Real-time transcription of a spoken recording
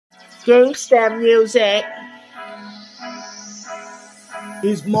Gangsta music.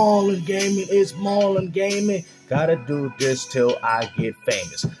 It's Marlon Gaming, it's Marlon Gaming. Gotta do this till I get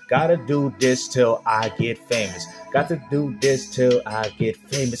famous. Gotta do this till I get famous. Got to do this till I get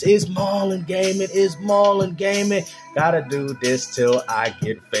famous. It's Marlon Gaming, it's Marlon Gaming. Gotta do this till I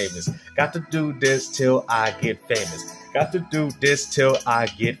get famous. Got to do this till I get famous. Got to do this till I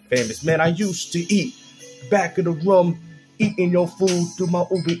get famous. Man, I used to eat back of the room, eating your food through my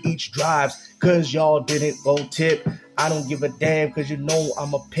Uber Eats drives, cause y'all didn't go tip. I don't give a damn, cause you know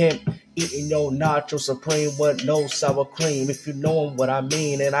I'm a pimp. Eating your nacho supreme with no sour cream, if you know what I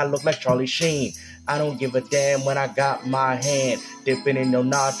mean. And I look like Charlie Sheen. I don't give a damn when I got my hand dipping in your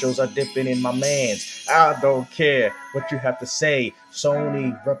nachos or dipping in my man's. I don't care what you have to say.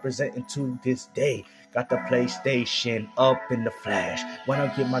 Sony representing to this day. Got the PlayStation up in the flash. When I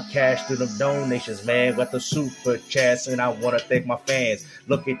get my cash through the donations, man. Got the super chats, and I want to thank my fans.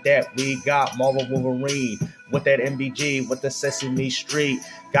 Look at that, we got Marvel Wolverine with that MBG, with the Sesame Street.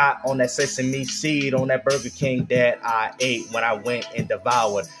 Got on that sesame seed on that Burger King that I ate when I went and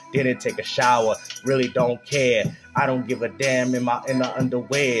devoured. Didn't take a shower, really don't care. I don't give a damn in the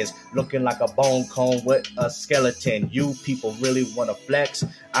underwears, looking like a bone cone with a skeleton. You people really want to flex?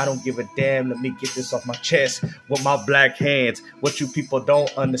 I don't give a damn. Let me get this off my chest with my black hands. What you people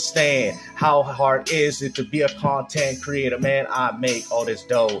don't understand, how hard is it to be a content creator, man? I make all this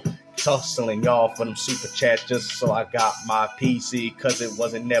dough, tussling y'all for them super chats just so I got my PC, cause it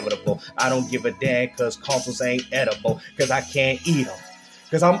was inevitable. I don't give a damn, cause consoles ain't edible, cause I can't eat them,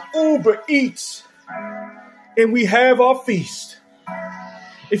 cause I'm Uber Eats and we have our feast,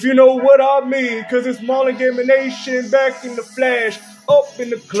 if you know what I mean. Cause it's MarlonGamingNation back in the flash, up in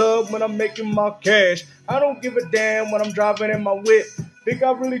the club when I'm making my cash. I don't give a damn when I'm driving in my whip. Think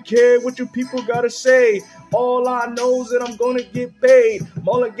I really care what you people gotta say? All I know is that I'm gonna get paid.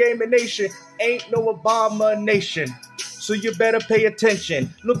 MarlonGamingNation ain't no abomination, so you better pay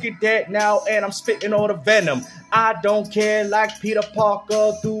attention. Look at that now, and I'm spitting all the venom. I don't care, like Peter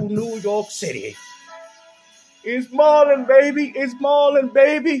Parker through New York City. It's Marlon, baby. It's Marlon,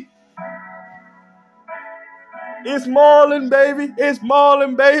 baby. It's Marlon, baby. It's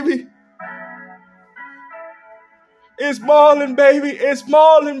Marlon, baby. It's Marlon, baby. It's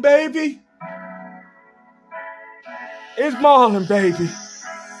Marlon, baby. It's Marlon, baby.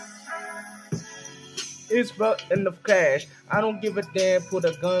 It's in the cash. I don't give a damn. Put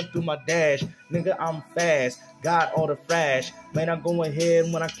a gun through my dash. Nigga, I'm fast. Got all the flash. Man, I'm going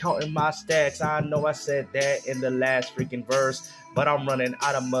ahead when I'm counting my stacks. I know I said that in the last freaking verse, but I'm running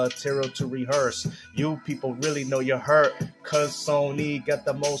out of material to rehearse. You people really know you're hurt, cause Sony got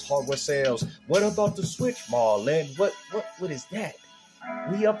the most hardware sales. What about the Switch, Marlon? What is that?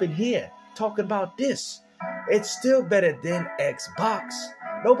 We up in here talking about this. It's still better than Xbox.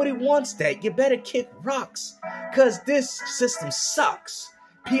 Nobody wants that. You better kick rocks, cause this system sucks.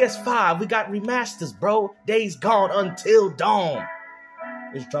 PS5, we got remasters, bro. Days Gone Until Dawn.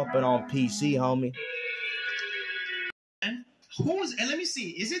 It's dropping on PC, homie. And let me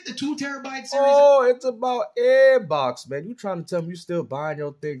see, is it the 2 terabyte series? Oh, it's about Airbox, man. You trying to tell me you still buying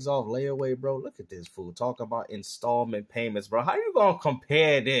your things off layaway, bro? Look at this fool talking about installment payments, bro. How you gonna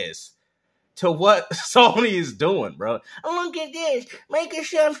compare this to what Sony is doing, bro? Look at this.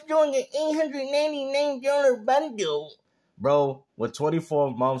 Microsoft's doing an $899 bundle. Bro, with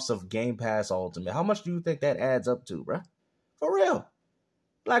 24 months of Game Pass Ultimate, how much do you think that adds up to, bro? For real.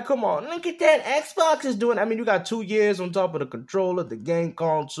 Like, come on. Look at that. Xbox is doing, I mean, you got 2 years on top of the controller, the game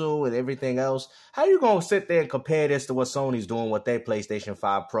console, and everything else. How you going to sit there and compare this to what Sony's doing with their PlayStation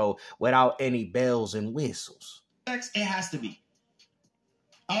 5 Pro without any bells and whistles? It has to be.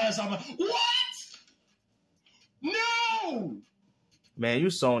 So I'm like, what? No! Man, you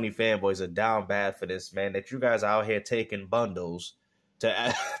Sony fanboys are down bad for this, man. That you guys are out here taking bundles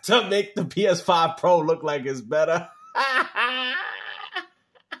to make the PS5 Pro look like it's better.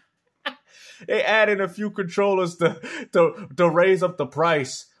 They added a few controllers to raise up the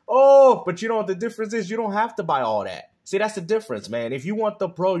price. Oh, but you know what the difference is? You don't have to buy all that. See, that's the difference, man. If you want the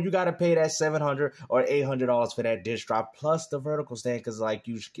Pro, you got to pay that $700 or $800 for that disc drop plus the vertical stand, because like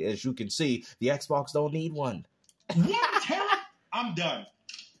as you can see, the Xbox don't need one. What? I'm done.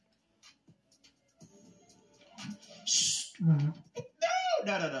 No.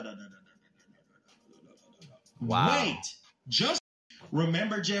 Wow. Wait. Just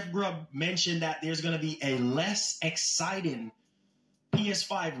remember Jeff Grubb mentioned that there's going to be a less exciting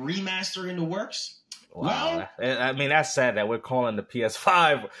PS5 remaster in the works? Wow. Well, I mean, that's sad that we're calling the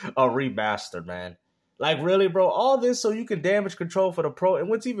PS5 a remaster, man. Like, really, bro? All this so you can damage control for the pro. And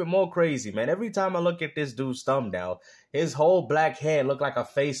what's even more crazy, man, every time I look at this dude's thumbnail, his whole black head looked like a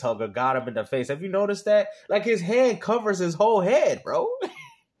face hugger got him in the face. Have you noticed that? Like, his hand covers his whole head, bro.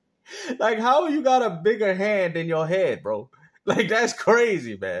 Like, how you got a bigger hand than your head, bro? Like, that's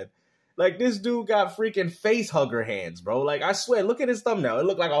crazy, man. Like, this dude got freaking face hugger hands, bro. Like, I swear, look at his thumbnail. It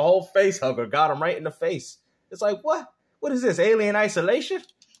looked like a whole face hugger got him right in the face. It's like, what? What is this, Alien Isolation?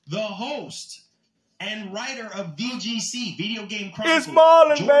 The host and writer of VGC, Video Game Chronicles, it's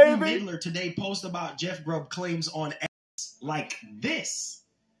Marlon, Jordan baby. Midler, today post about Jeff Grubb claims on X like this.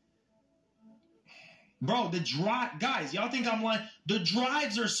 Bro, guys, y'all think I'm lying? The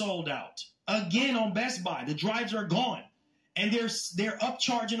drives are sold out. Again on Best Buy. The drives are gone. And they're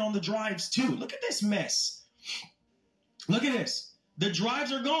upcharging on the drives too. Look at this mess. Look at this. The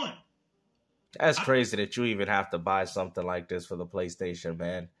drives are gone. That's crazy that you even have to buy something like this for the PlayStation,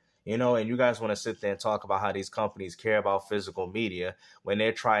 man. You know, and you guys want to sit there and talk about how these companies care about physical media when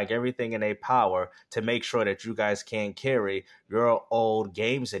they're trying everything in their power to make sure that you guys can't carry your old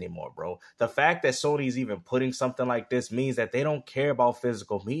games anymore, bro. The fact that Sony's even putting something like this means that they don't care about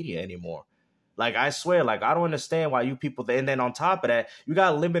physical media anymore. Like, I swear, like, I don't understand why you people, and then on top of that, you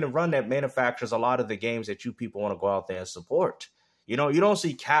got a limited run that manufactures a lot of the games that you people want to go out there and support. You know, you don't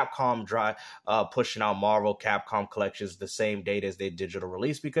see Capcom pushing out Marvel Capcom collections the same date as their digital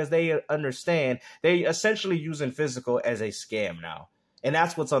release because they understand they essentially using physical as a scam now. And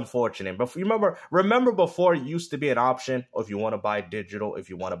that's what's unfortunate. But remember before it used to be an option if you want to buy digital, if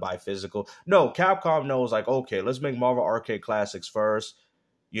you want to buy physical. No, Capcom knows like, okay, let's make Marvel Arcade Classics first,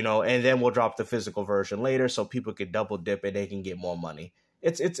 you know, and then we'll drop the physical version later so people can double dip and they can get more money.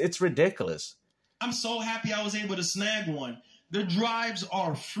 It's ridiculous. I'm so happy I was able to snag one. The drives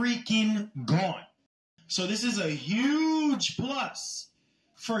are freaking gone. So this is a huge plus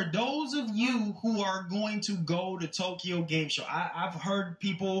for those of you who are going to go to Tokyo Game Show. I've heard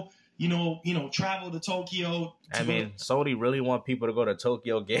people, you know, travel to Tokyo. Sony really want people to go to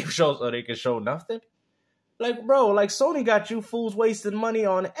Tokyo Game Show so they can show nothing? Like, bro, like Sony got you fools wasting money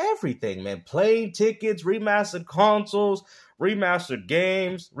on everything, man. Plane tickets, remastered consoles, remastered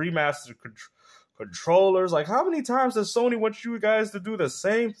games, remastered controllers. Like, how many times does Sony want you guys to do the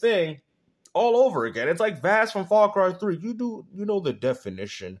same thing all over again? It's like Vaz from Far Cry 3. You know the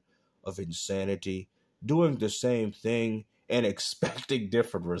definition of insanity. Doing the same thing and expecting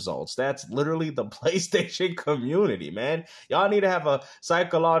different results. That's literally the PlayStation community, man. Y'all need to have a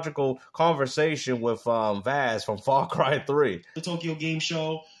psychological conversation with Vaz from Far Cry 3. The Tokyo Game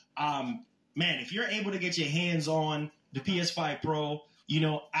Show. Man, if you're able to get your hands on the PS5 Pro, you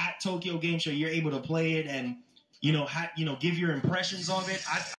know, at Tokyo Game Show, you're able to play it and, you know, give your impressions of it.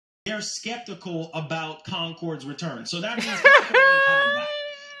 They're skeptical about Concord's return. So that means Concord ain't coming back.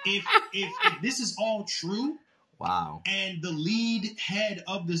 If this is all true, wow, and the lead head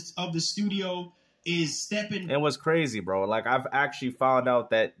of the studio is stepping. It was crazy, bro. Like, I've actually found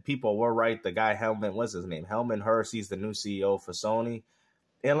out that people were right. The guy what's his name? Helman Hurst, he's the new CEO for Sony.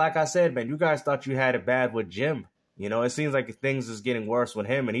 And like I said, man, you guys thought you had it bad with Jim. You know, it seems like things is getting worse with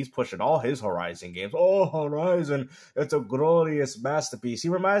him, and he's pushing all his Horizon games. Oh, Horizon, it's a glorious masterpiece. He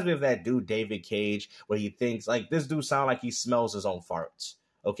reminds me of that dude, David Cage, where he thinks, like, this dude sounds like he smells his own farts,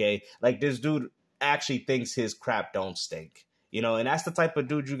 okay? Like, this dude actually thinks his crap don't stink. You know, and that's the type of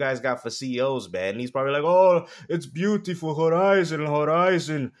dude you guys got for CEOs, man. And he's probably like, oh, it's beautiful,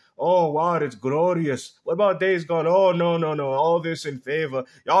 Horizon. Oh, wow, it's glorious. What about Days Gone? Oh, no. All this in favor.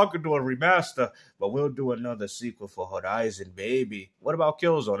 Y'all could do a remaster, but we'll do another sequel for Horizon, baby. What about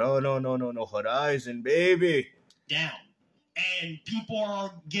Killzone? Oh, no. Horizon, baby. Down. And people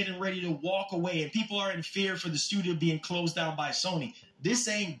are getting ready to walk away, and people are in fear for the studio being closed down by Sony. This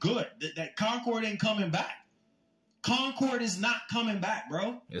ain't good. That Concord ain't coming back. Concord is not coming back,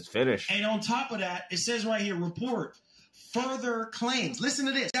 bro. It's finished. And on top of that, it says right here, report further claims. Listen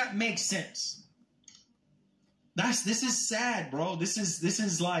to this. That makes sense. This is sad, bro. This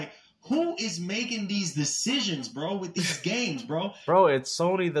is like, who is making these decisions, bro, with these games, bro? Bro, it's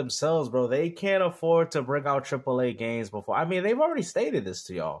Sony themselves, bro. They can't afford to bring out AAA games before. I mean, they've already stated this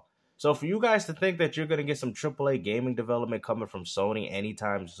to y'all. So for you guys to think that you're going to get some AAA gaming development coming from Sony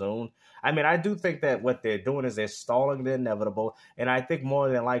anytime soon, I mean, I do think that what they're doing is they're stalling the inevitable, and I think more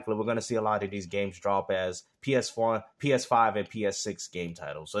than likely we're going to see a lot of these games drop as PS4, PS5, and PS6 game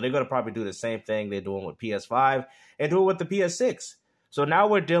titles. So they're going to probably do the same thing they're doing with PS5 and do it with the PS6. So now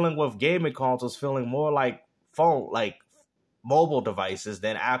we're dealing with gaming consoles feeling more like mobile devices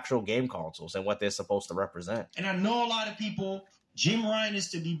than actual game consoles and what they're supposed to represent. And I know a lot of people, Jim Ryan is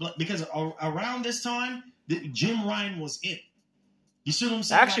to be because around this time, Jim Ryan was in. You see what I'm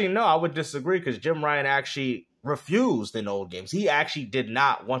saying? Actually, no, I would disagree because Jim Ryan actually refused in old games. He actually did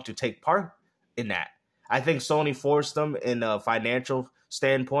not want to take part in that. I think Sony forced him in a financial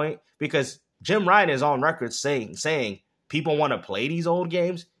standpoint because Jim Ryan is on record saying people want to play these old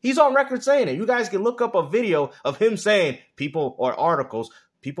games. He's on record saying it. You guys can look up a video of him saying people or articles,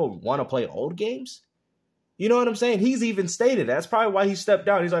 people want to play old games. You know what I'm saying? He's even stated that's probably why he stepped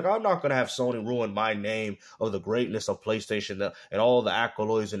down. He's like, I'm not going to have Sony ruin my name of the greatness of PlayStation and all the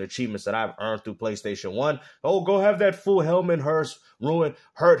accolades and achievements that I've earned through PlayStation 1. Oh, go have that fool Hellman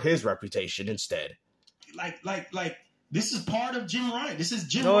hurt his reputation instead. Like this is part of Jim Ryan. This is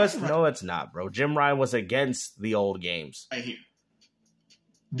Jim Ryan. No, it's not, bro. Jim Ryan was against the old games. Right here.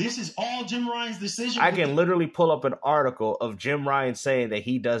 This is all Jim Ryan's decision. I can literally pull up an article of Jim Ryan saying that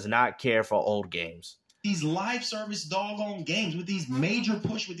he does not care for old games. These live service doggone games with these major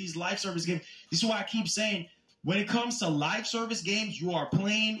push with these live service games. This is why I keep saying when it comes to live service games, you are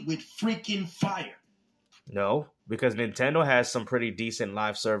playing with freaking fire. No, because Nintendo has some pretty decent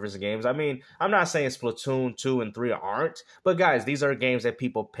live service games. I mean, I'm not saying Splatoon 2 and 3 aren't, but guys, these are games that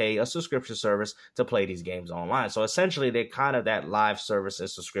people pay a subscription service to play these games online. So essentially, they're kind of that live service and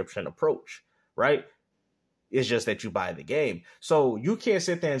subscription approach, right? It's just that you buy the game. So you can't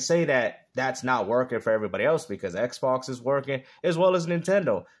sit there and say that that's not working for everybody else because Xbox is working as well as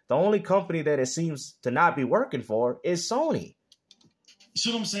Nintendo. The only company that it seems to not be working for is Sony. You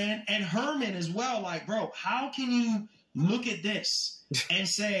see what I'm saying? And Herman as well. Like, bro, how can you look at this and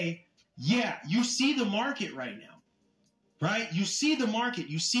say, yeah, you see the market right now, right? You see the market.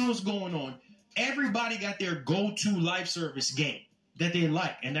 You see what's going on. Everybody got their go-to live service game that they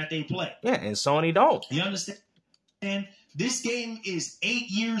like and that they play. Yeah, and Sony don't. You understand? And this game is 8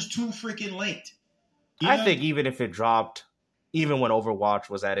 years too freaking late. I think even if it dropped, even when Overwatch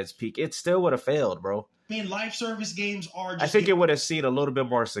was at its peak, it still would have failed, bro. I mean, live service games are just... I think it would have seen a little bit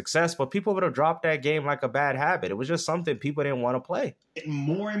more success, but people would have dropped that game like a bad habit. It was just something people didn't want to play.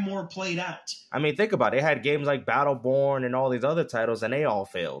 More and more played out. I mean, think about it. They had games like Battleborn and all these other titles, and they all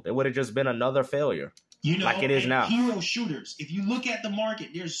failed. It would have just been another failure. You know, like it is now. Hero shooters. If you look at the market,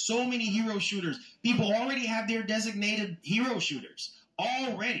 there's so many hero shooters. People already have their designated hero shooters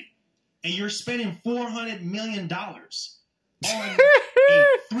already. And you're spending $400 million on a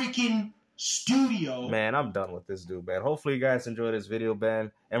freaking studio. Man, I'm done with this dude, man. Hopefully you guys enjoyed this video,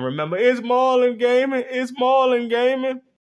 man. And remember, it's Marlon Gaming. It's Marlon Gaming.